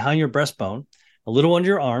breastbone, behind your breastbone, a little under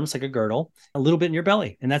your arms, like a girdle, a little bit in your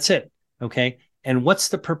belly. And that's it. Okay. And what's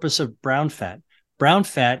the purpose of brown fat? Brown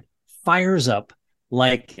fat fires up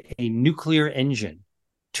like a nuclear engine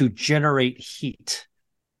to generate heat.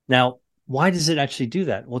 Now, why does it actually do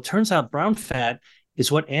that? Well, it turns out brown fat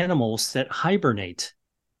is what animals that hibernate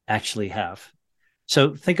actually have.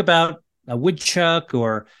 So think about a woodchuck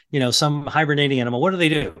or, some hibernating animal. What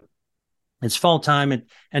do? It's fall time at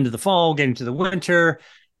end of the fall, getting to the winter.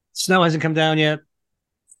 Snow hasn't come down yet.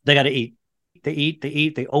 They got to eat.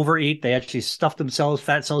 They overeat. They actually stuff themselves.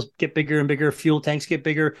 Fat cells get bigger and bigger. Fuel tanks get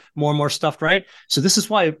bigger, more and more stuffed, right? So this is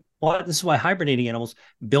why hibernating animals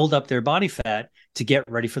build up their body fat to get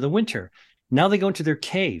ready for the winter. Now they go into their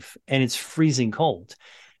cave and it's freezing cold.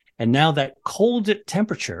 And now that cold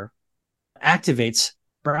temperature activates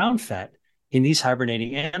brown fat in these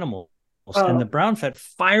hibernating animals. Oh. And the brown fat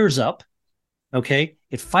fires up. Okay.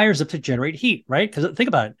 It fires up to generate heat, right? Because think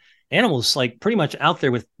about it. Animals like pretty much out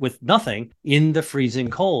there with nothing in the freezing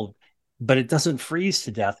cold, but it doesn't freeze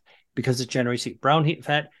to death because it generates heat. Brown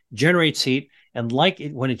fat generates heat. And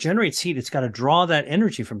when it generates heat, it's got to draw that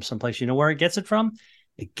energy from someplace. You know where it gets it from?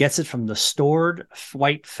 It gets it from the stored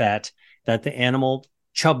white fat that the animal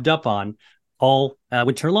chubbed up on all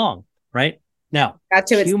winter long, right? Now, got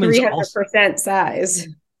to its 300% size.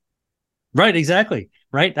 Right, exactly.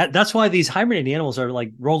 Right. That's why these hibernating animals are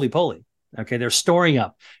like roly-poly. Okay, they're storing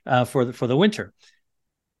up for the winter.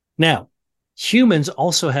 Now, humans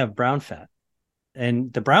also have brown fat,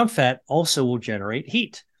 and the brown fat also will generate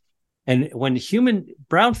heat. And when human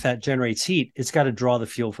brown fat generates heat, it's got to draw the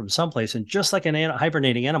fuel from someplace. And just like an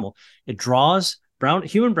hibernating animal,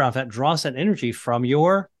 human brown fat draws that energy from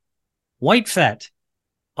your white fat,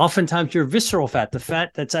 oftentimes your visceral fat, the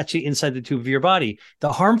fat that's actually inside the tube of your body,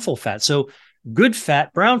 the harmful fat. So good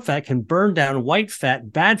fat, brown fat can burn down white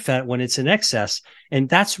fat, bad fat when it's in excess. And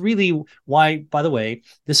that's really why, by the way,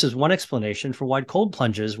 this is one explanation for why cold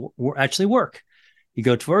plunges actually work. You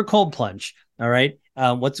go to a cold plunge, all right?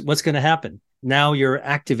 What's going to happen? Now you're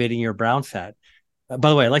activating your brown fat. By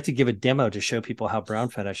the way, I'd like to give a demo to show people how brown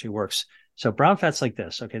fat actually works. So brown fat's like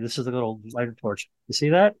this. Okay, this is the little lighter torch. You see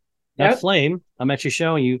that? That flame, I'm actually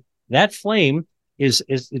showing you, that flame is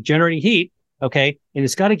generating heat. Okay. And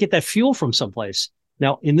it's got to get that fuel from someplace.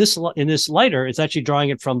 Now, in this lighter, it's actually drawing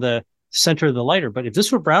it from the center of the lighter. But if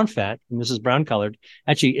this were brown fat, and this is brown colored,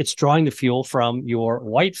 actually, it's drawing the fuel from your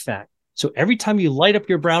white fat. So every time you light up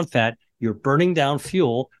your brown fat, you're burning down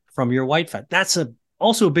fuel from your white fat. That's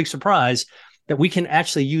also a big surprise that we can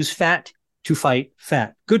actually use fat to fight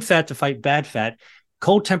fat, good fat to fight bad fat.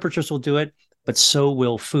 Cold temperatures will do it, but so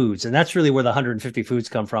will foods. And that's really where the 150 foods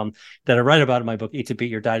come from that I write about in my book, Eat to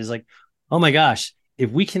Beat Your Diet. Is like, oh my gosh,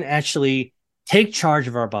 if we can actually take charge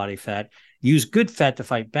of our body fat, use good fat to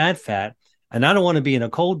fight bad fat, and I don't want to be in a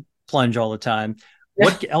cold plunge all the time,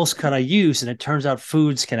 what else could I use? And it turns out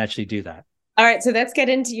foods can actually do that. All right, so let's get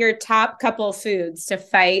into your top couple of foods to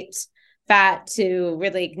fight fat, to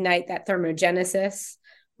really ignite that thermogenesis.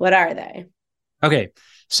 What are they? Okay,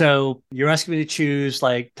 so you're asking me to choose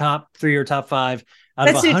like top 3 or top 5 out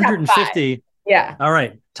of 150. Yeah. All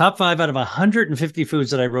right. Top 5 out of 150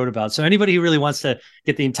 foods that I wrote about. So anybody who really wants to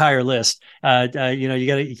get the entire list, you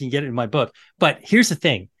can get it in my book. But here's the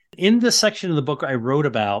thing. In the section of the book, I wrote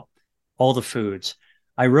about all the foods.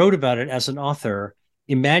 I wrote about it as an author,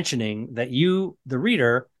 imagining that you, the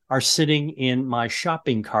reader, are sitting in my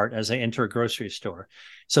shopping cart as I enter a grocery store.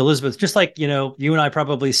 So Elizabeth, just like, you and I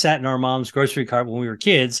probably sat in our mom's grocery cart when we were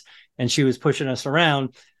kids and she was pushing us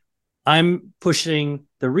around, I'm pushing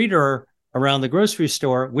the reader around the grocery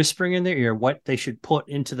store, whispering in their ear what they should put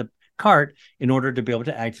into the cart in order to be able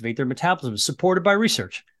to activate their metabolism, supported by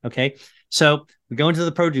research. Okay. So we go into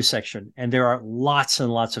the produce section and there are lots and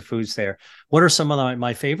lots of foods there. What are some of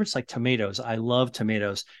my favorites? Like tomatoes. I love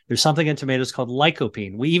tomatoes. There's something in tomatoes called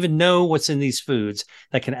lycopene. We even know what's in these foods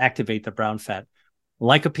that can activate the brown fat.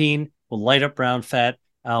 Lycopene will light up brown fat.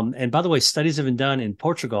 And by the way, studies have been done in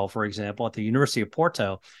Portugal, for example, at the University of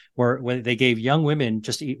Porto, where they gave young women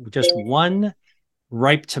just one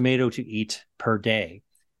ripe tomato to eat per day.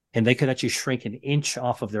 And they could actually shrink an inch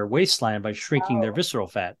off of their waistline by shrinking their visceral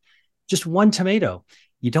fat. Just one tomato.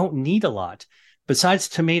 You don't need a lot. Besides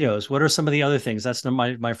tomatoes, what are some of the other things? That's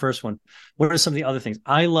my first one. What are some of the other things?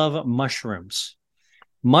 I love mushrooms.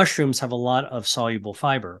 Mushrooms have a lot of soluble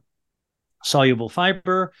fiber. Soluble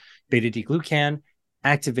fiber, beta-D-glucan,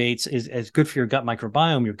 is good for your gut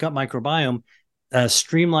microbiome. Your gut microbiome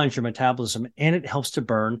streamlines your metabolism, and it helps to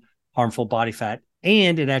burn harmful body fat,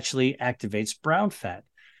 and it actually activates brown fat.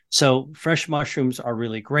 So fresh mushrooms are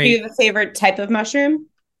really great. Do you have a favorite type of mushroom?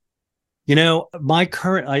 I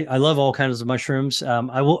love all kinds of mushrooms.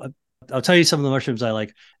 I'll tell you some of the mushrooms I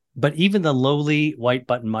like, but even the lowly white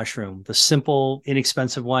button mushroom, the simple,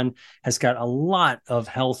 inexpensive one, has got a lot of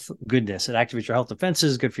health goodness. It activates your health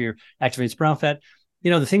defenses, good for your, activates brown fat.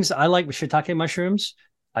 The things that I like with shiitake mushrooms,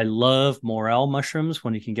 I love morel mushrooms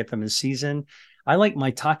when you can get them in season. I like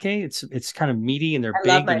maitake. It's kind of meaty and they're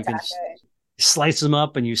big, and you can slice them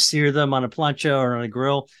up and you sear them on a plancha or on a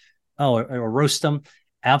grill, or roast them.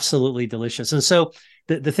 Absolutely delicious. And so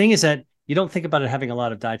the thing is that you don't think about it having a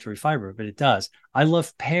lot of dietary fiber, but it does. I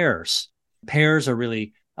love pears. Pears are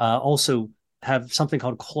really also have something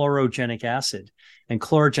called chlorogenic acid, and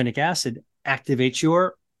chlorogenic acid activates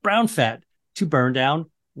your brown fat to burn down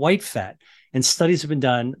white fat. And studies have been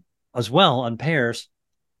done as well on pears.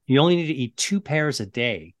 You only need to eat 2 pears a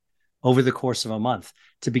day over the course of a month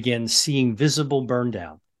to begin seeing visible burn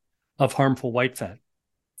down of harmful white fat.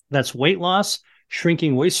 That's weight loss,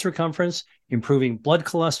 shrinking waist circumference, improving blood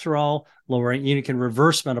cholesterol, lowering, you can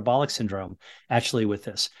reverse metabolic syndrome actually with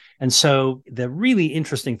this. And so the really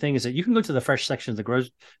interesting thing is that you can go to the fresh section of the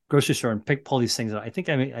grocery store and pull these things out. I think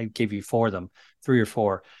I gave you 4 of them, 3 or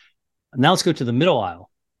 4. Now let's go to the middle aisle.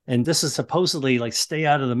 And this is supposedly like stay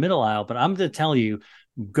out of the middle aisle, but I'm going to tell you,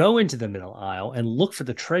 go into the middle aisle and look for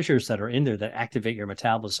the treasures that are in there that activate your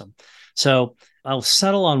metabolism. So I'll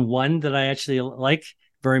settle on one that I actually like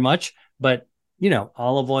very much, but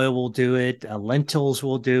olive oil will do it. Lentils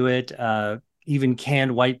will do it. Even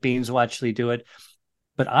canned white beans will actually do it.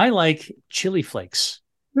 But I like chili flakes.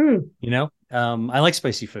 I like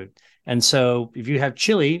spicy food. And so if you have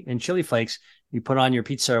chili and chili flakes, you put on your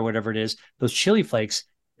pizza or whatever it is, those chili flakes,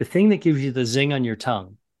 the thing that gives you the zing on your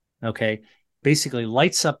tongue, okay, basically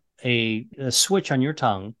lights up a switch on your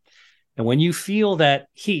tongue. And when you feel that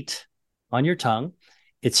heat on your tongue,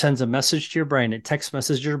 it sends a message to your brain, a text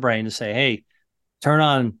message to your brain to say, hey, turn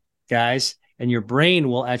on, guys. And your brain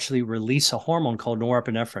will actually release a hormone called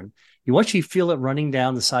norepinephrine. You actually feel it running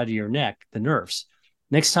down the side of your neck, the nerves.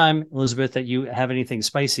 Next time, Elizabeth, that you have anything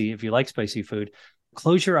spicy, if you like spicy food,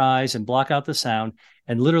 close your eyes and block out the sound.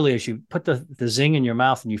 And literally, as you put the zing in your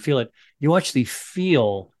mouth and you feel it, you actually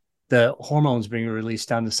feel the hormones being released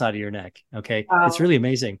down the side of your neck. Okay. Wow. It's really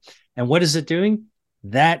amazing. And what is it doing?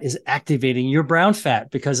 That is activating your brown fat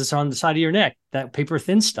because it's on the side of your neck, that paper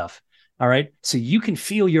thin stuff. All right. So you can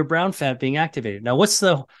feel your brown fat being activated. Now, what's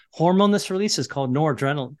the hormone that's released? It's called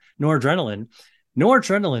noradrenaline.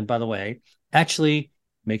 Noradrenaline, by the way, actually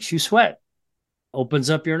makes you sweat, opens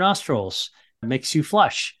up your nostrils, makes you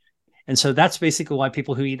flush. And so that's basically why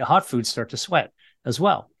people who eat hot food start to sweat as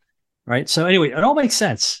well. Right. So anyway, it all makes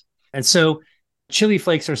sense. And so chili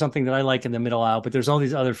flakes are something that I like in the middle aisle, but there's all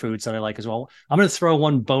these other foods that I like as well. I'm going to throw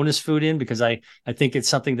one bonus food in because I think it's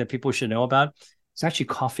something that people should know about. It's actually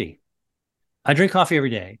coffee. I drink coffee every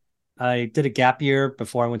day. I did a gap year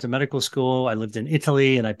before I went to medical school. I lived in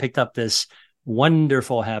Italy and I picked up this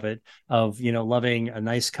wonderful habit of, loving a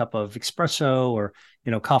nice cup of espresso or,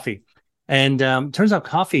 coffee. And turns out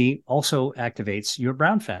coffee also activates your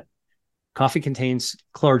brown fat. Coffee contains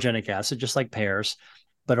chlorogenic acid, just like pears,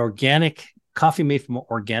 but organic coffee made from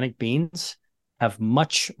organic beans have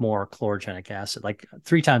much more chlorogenic acid, like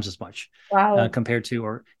 3 times as much. Wow. Compared to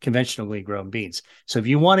or conventionally grown beans. So if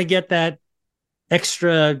you want to get that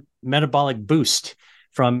extra metabolic boost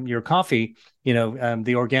from your coffee,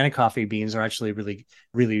 the organic coffee beans are actually really,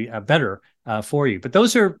 really better for you. But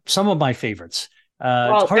those are some of my favorites.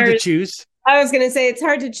 It's hard to choose. I was going to say it's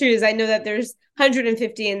hard to choose. I know that there's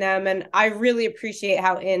 150 in them, and I really appreciate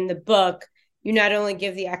how in the book you not only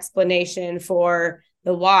give the explanation for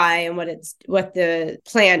the why and what the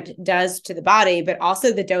plant does to the body, but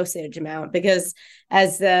also the dosage amount, because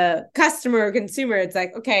as the customer or consumer, it's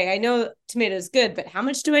like, okay, I know tomatoes good, but how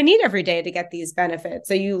much do I need every day to get these benefits?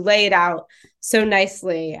 So you lay it out so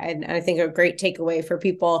nicely. And I think a great takeaway for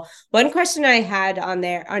people. One question I had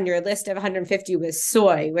on your list of 150 was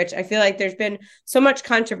soy, which I feel like there's been so much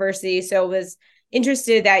controversy. So it was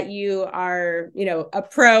interested that you are, a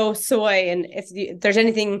pro soy, and if there's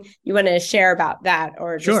anything you want to share about that,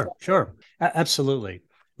 or just Sure. Absolutely.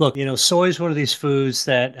 Look, soy is one of these foods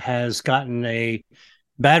that has gotten a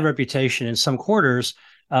bad reputation in some quarters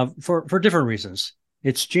for different reasons.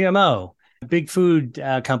 It's GMO. A big food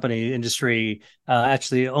company industry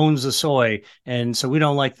actually owns the soy, and so we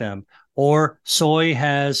don't like them. Or soy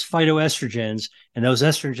has phytoestrogens, and those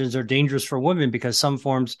estrogens are dangerous for women because some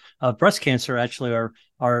forms of breast cancer actually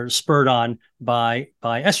are spurred on by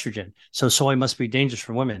estrogen. So soy must be dangerous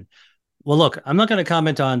for women. Well, look, I'm not going to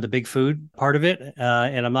comment on the big food part of it,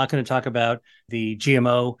 and I'm not going to talk about the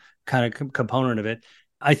GMO kind of component of it.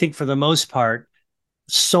 I think for the most part,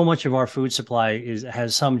 so much of our food supply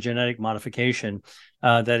has some genetic modification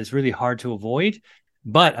that is really hard to avoid.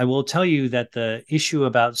 But I will tell you that the issue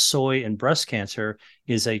about soy and breast cancer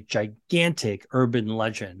is a gigantic urban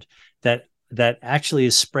legend that actually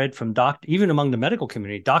is spread from even among the medical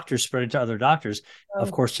community. Doctors spread it to other doctors,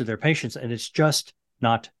 of course, to their patients, and it's just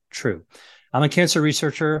not true. I'm a cancer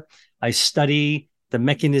researcher. I study the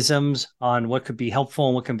mechanisms on what could be helpful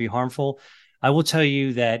and what can be harmful. I will tell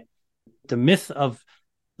you that the myth of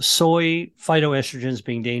soy phytoestrogens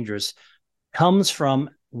being dangerous comes from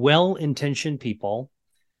well-intentioned people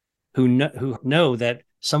who know that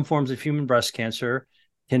some forms of human breast cancer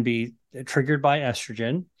can be triggered by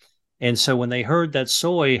estrogen. And so when they heard that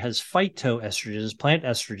soy has phytoestrogens, plant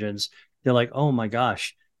estrogens, they're like, oh my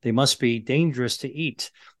gosh, they must be dangerous to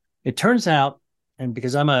eat. It turns out, and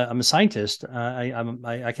because I'm a scientist,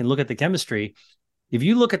 I can look at the chemistry. If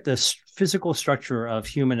you look at the physical structure of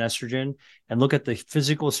human estrogen and look at the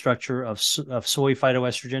physical structure of soy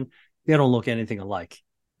phytoestrogen, they don't look anything alike.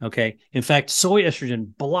 Okay. In fact, soy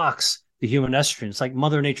estrogen blocks the human estrogen. It's like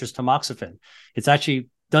Mother Nature's tamoxifen. It's actually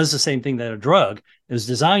does the same thing that a drug is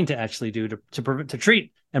designed to actually do to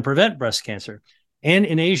treat and prevent breast cancer. And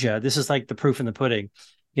in Asia, this is like the proof in the pudding.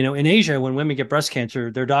 In Asia, when women get breast cancer,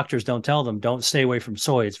 their doctors don't tell them, don't stay away from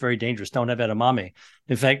soy. It's very dangerous. Don't have edamame.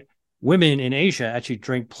 In fact, women in Asia actually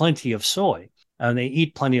drink plenty of soy and they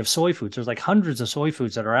eat plenty of soy foods. There's like hundreds of soy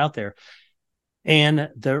foods that are out there. And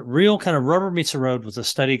the real kind of rubber meets the road was a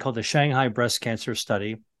study called the Shanghai Breast Cancer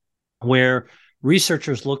Study, where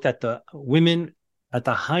researchers looked at the women at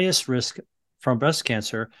the highest risk from breast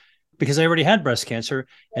cancer because they already had breast cancer.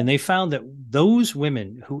 And they found that those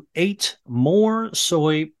women who ate more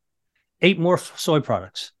soy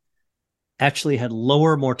products actually had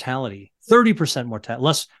lower mortality,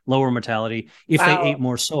 30% lower mortality if they ate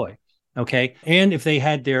more soy. Okay. And if they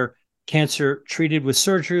had their cancer treated with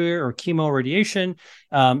surgery or chemo radiation,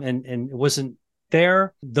 and it wasn't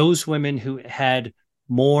there, those women who had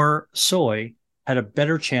more soy had a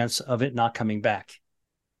better chance of it not coming back.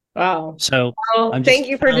 Wow. So thank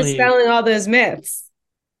you for dispelling all those myths.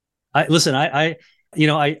 I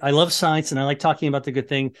love science and I like talking about the good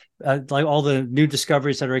thing, like all the new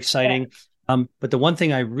discoveries that are exciting. Yeah. But the one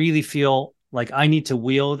thing I really feel like I need to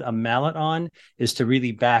wield a mallet on is to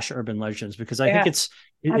really bash urban legends, because I think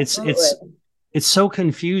it's so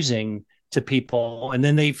confusing to people, and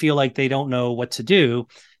then they feel like they don't know what to do.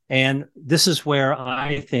 And this is where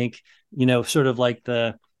I think, sort of like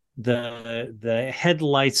the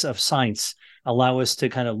headlights of science allow us to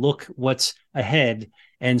kind of look what's ahead.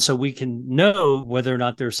 And so we can know whether or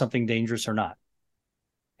not there's something dangerous or not.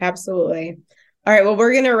 Absolutely. All right. Well,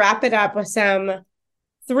 we're going to wrap it up with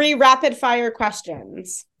 3 rapid fire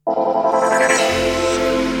questions.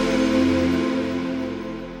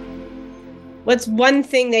 What's one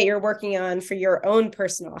thing that you're working on for your own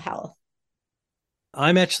personal health?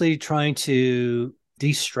 I'm actually trying to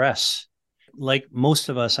de-stress. Like most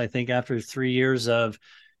of us, I think after 3 years of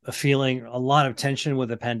feeling a lot of tension with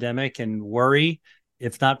the pandemic and worry,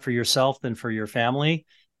 if not for yourself, then for your family,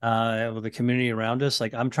 with the community around us,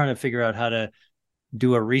 like I'm trying to figure out how to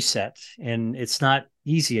do a reset. And it's not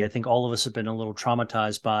easy. I think all of us have been a little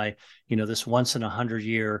traumatized by, this once in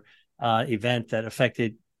 100-year event that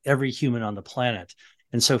affected every human on the planet.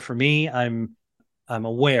 And so for me, I'm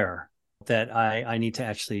aware that I need to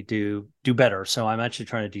actually do better. So I'm actually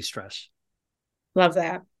trying to de-stress. Love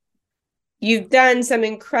that. You've done some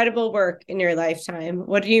incredible work in your lifetime.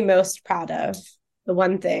 What are you most proud of? The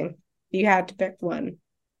one thing, you had to pick one.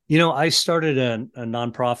 I started a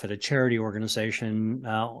nonprofit, a charity organization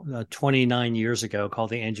 29 years ago called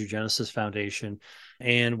the Angiogenesis Foundation.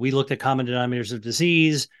 And we looked at common denominators of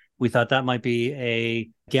disease. We thought that might be a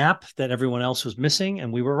gap that everyone else was missing.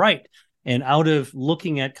 And we were right. And out of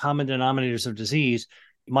looking at common denominators of disease,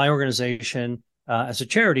 my organization as a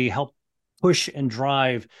charity helped push and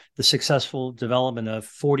drive the successful development of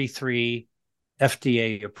 43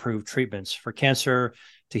 FDA-approved treatments for cancer,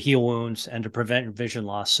 to heal wounds, and to prevent vision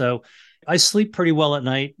loss. So I sleep pretty well at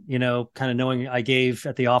night, kind of knowing I gave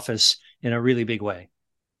at the office in a really big way.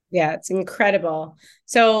 Yeah, it's incredible.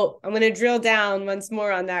 So I'm going to drill down once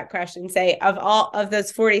more on that question. Say, of all of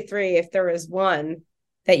those 43, if there was one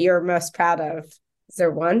that you're most proud of, is there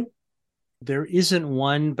one? There isn't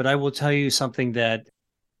one, but I will tell you something that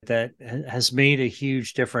has made a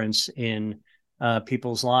huge difference in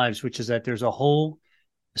people's lives, which is that there's a whole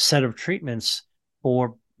set of treatments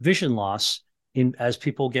for vision loss as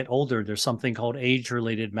people get older. There's something called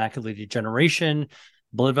age-related macular degeneration.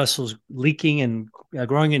 blood vessels leaking and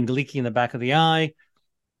growing and leaking in the back of the eye.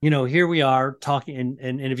 Here we are talking,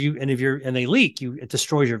 and if they leak, it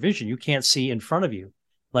destroys your vision. You can't see in front of you.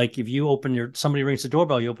 Like if you somebody rings the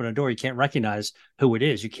doorbell, you open a door, you can't recognize who it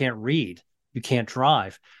is. You can't read, you can't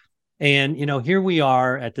drive. And, here we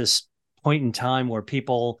are at this point in time where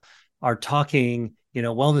people are talking,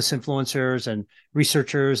 wellness influencers and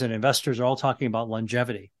researchers and investors are all talking about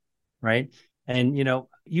longevity, right? And,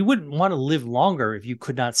 you wouldn't want to live longer if you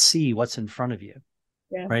could not see what's in front of you,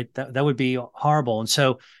 right? That would be horrible. And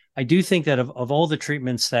so I do think that of all the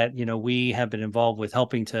treatments that, we have been involved with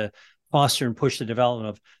helping to foster and push the development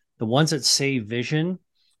of, the ones that save vision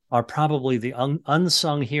are probably the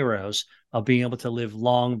unsung heroes of being able to live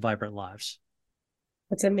long, vibrant lives.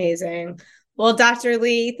 That's amazing. Well, Dr.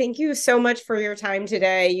 Lee, thank you so much for your time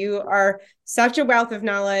today. You are such a wealth of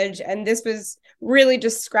knowledge, and this was really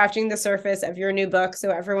just scratching the surface of your new book. So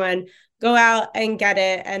everyone, go out and get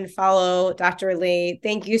it and follow Dr. Lee.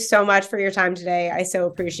 Thank you so much for your time today. I so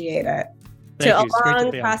appreciate it. Thank to you. a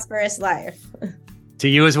long, prosperous life. To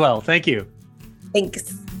you as well. Thank you.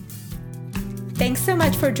 Thanks. Thanks so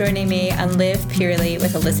much for joining me on Live Purely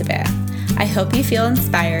with Elizabeth. I hope you feel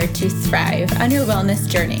inspired to thrive on your wellness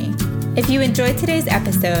journey. If you enjoyed today's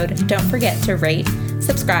episode, don't forget to rate,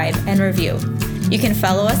 subscribe, and review. You can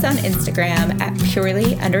follow us on Instagram at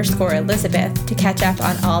purely_Elizabeth to catch up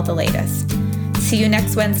on all the latest. See you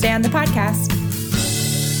next Wednesday on the podcast.